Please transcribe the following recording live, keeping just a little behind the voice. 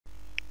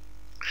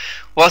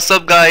What's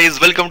up guys,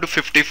 welcome to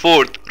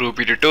 54th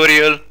Ruby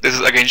tutorial. This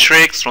is again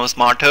Sriyank from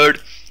Smartherd.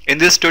 In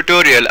this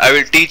tutorial I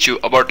will teach you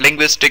about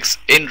linguistics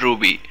in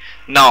Ruby.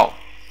 Now,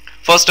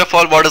 first of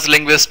all, what is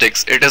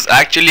linguistics? It is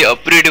actually a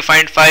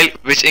predefined file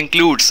which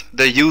includes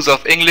the use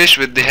of English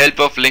with the help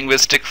of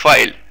linguistic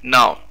file.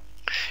 Now,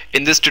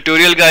 in this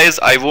tutorial guys,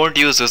 I won't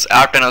use this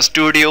app in a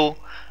studio.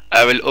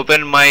 I will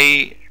open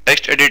my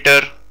text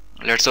editor.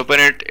 Let's open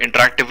it,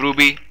 Interactive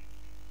Ruby.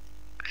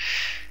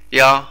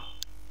 Yeah.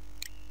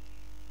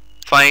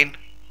 Fine.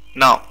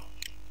 Now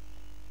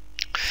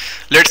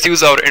let's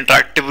use our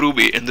interactive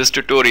Ruby in this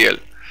tutorial.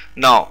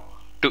 Now,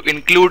 to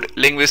include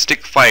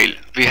linguistic file,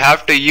 we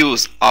have to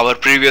use our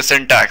previous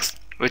syntax,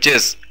 which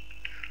is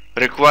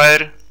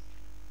require,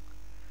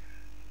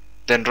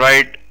 then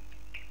write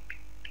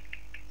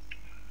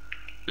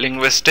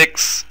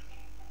linguistics,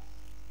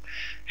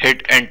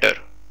 hit enter.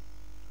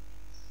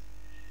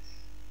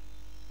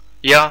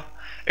 Yeah,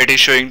 it is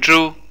showing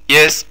true.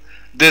 Yes,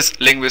 this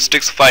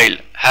linguistics file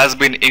has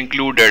been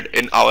included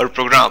in our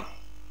program.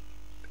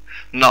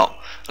 Now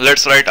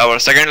let's write our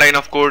second line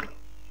of code.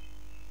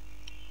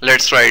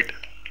 Let's write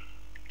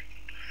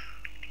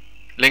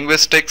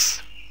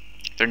linguistics,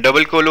 then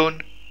double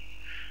colon,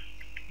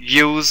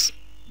 use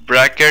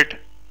bracket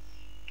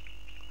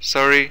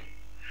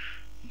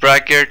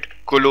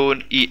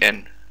colon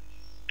en,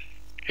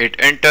 hit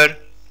enter.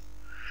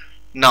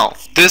 Now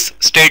this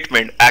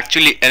statement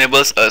actually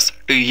enables us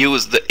to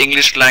use the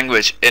English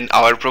language in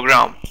our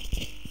program.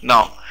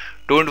 Now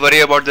don't worry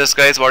about this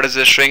guys, what is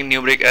the string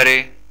numeric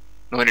array?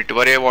 No need to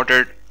worry about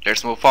it.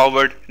 Let's move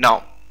forward.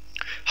 Now,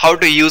 how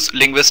to use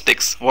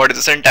linguistics? What is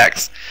the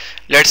syntax?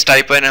 Let's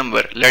type a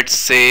number. Let's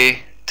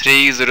say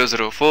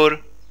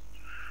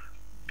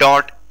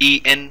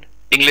 3004.en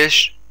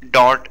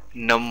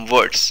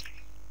English.numwords.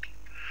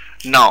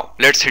 Now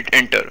let's hit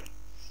enter.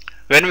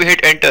 When we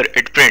hit enter,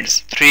 it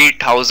prints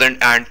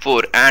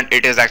 3004 and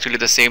it is actually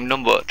the same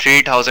number,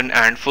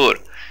 3004.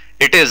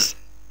 It is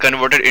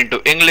converted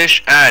into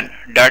English and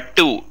that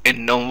too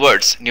in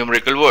numwords,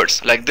 numerical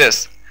words like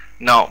this.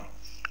 Now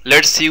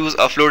let's use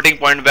a floating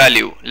point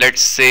value.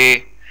 Let's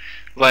say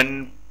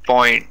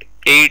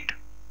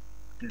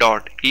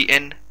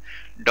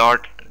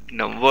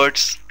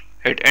 1.8.en.numwords.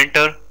 Hit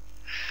enter.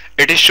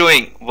 It is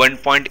showing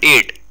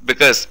 1.8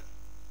 because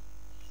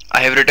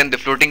I have written the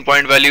floating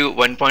point value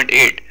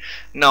 1.8.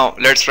 Now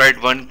let's write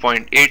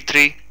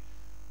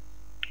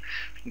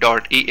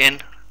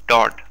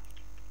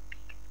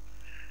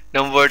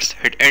 1.83.en.numwords.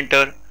 Hit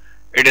enter.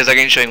 It is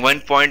again showing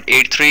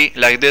 1.83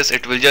 like this.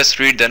 It will just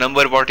read the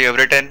number what you have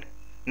written.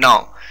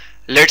 Now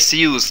let's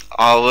use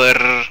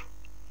our,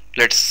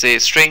 let's say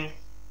string.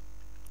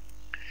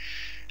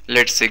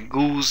 Let's say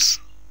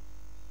goose.en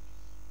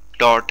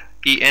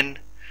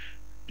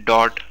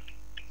dot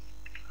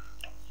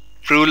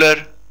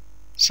plural,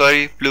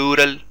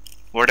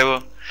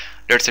 whatever.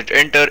 Let's hit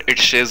enter. It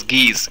says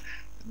geese.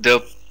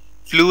 The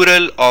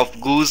plural of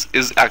goose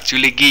is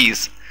actually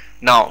geese.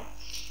 Now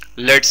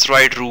let's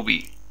write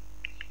Ruby.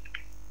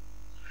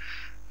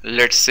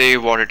 Let's say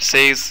what it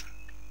says,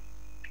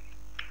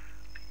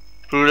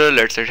 plural.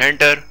 Let's hit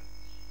enter.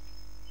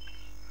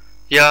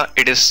 Yeah,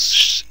 it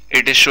is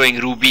showing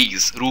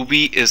rubies.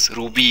 Ruby is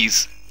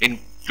rubies in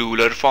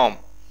plural form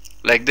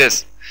like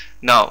this.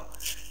 Now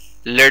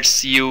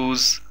let's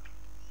use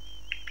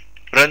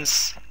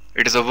runs.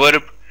 It is a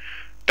verb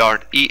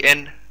dot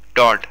en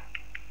dot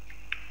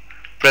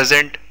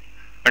present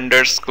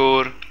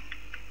underscore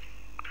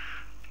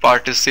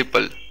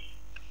participle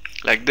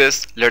like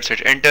this. Let's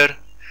hit enter.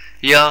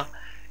 Yeah,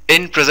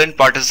 in present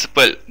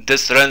participle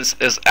this runs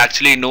is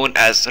actually known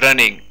as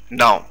running.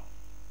 Now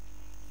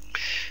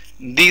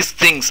these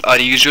things are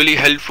usually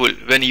helpful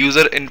when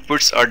user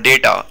inputs a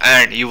data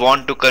and you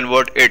want to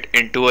convert it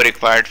into a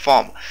required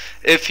form.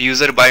 If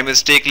user by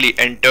mistakenly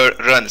enter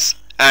runs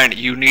and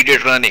you need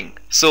it running,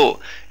 so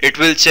it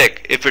will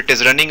check if it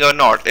is running or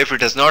not. If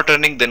it is not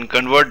running, then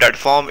convert that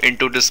form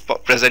into this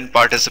present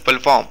participle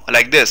form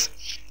like this.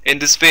 In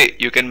this way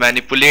you can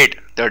manipulate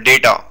the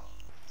data.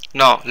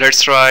 Now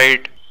let's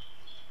write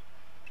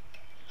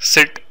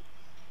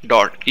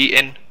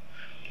sit.en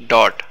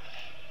dot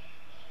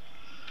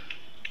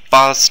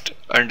past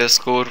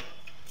underscore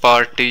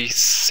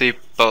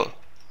participle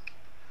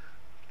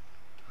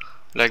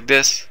like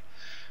this.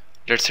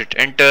 Let's hit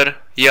enter.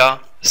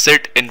 Yeah,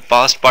 sit in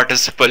past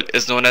participle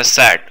is known as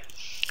sat.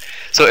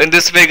 So in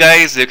this way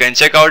guys, you can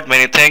check out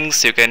many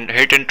things. You can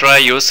hit and try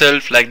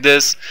yourself like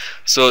this.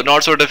 So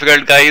not so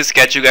difficult guys.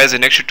 Catch you guys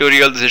in next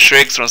tutorial. This is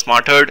Shrek from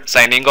Smartherd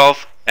signing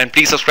off, and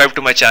please subscribe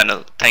to my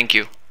channel. Thank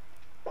you.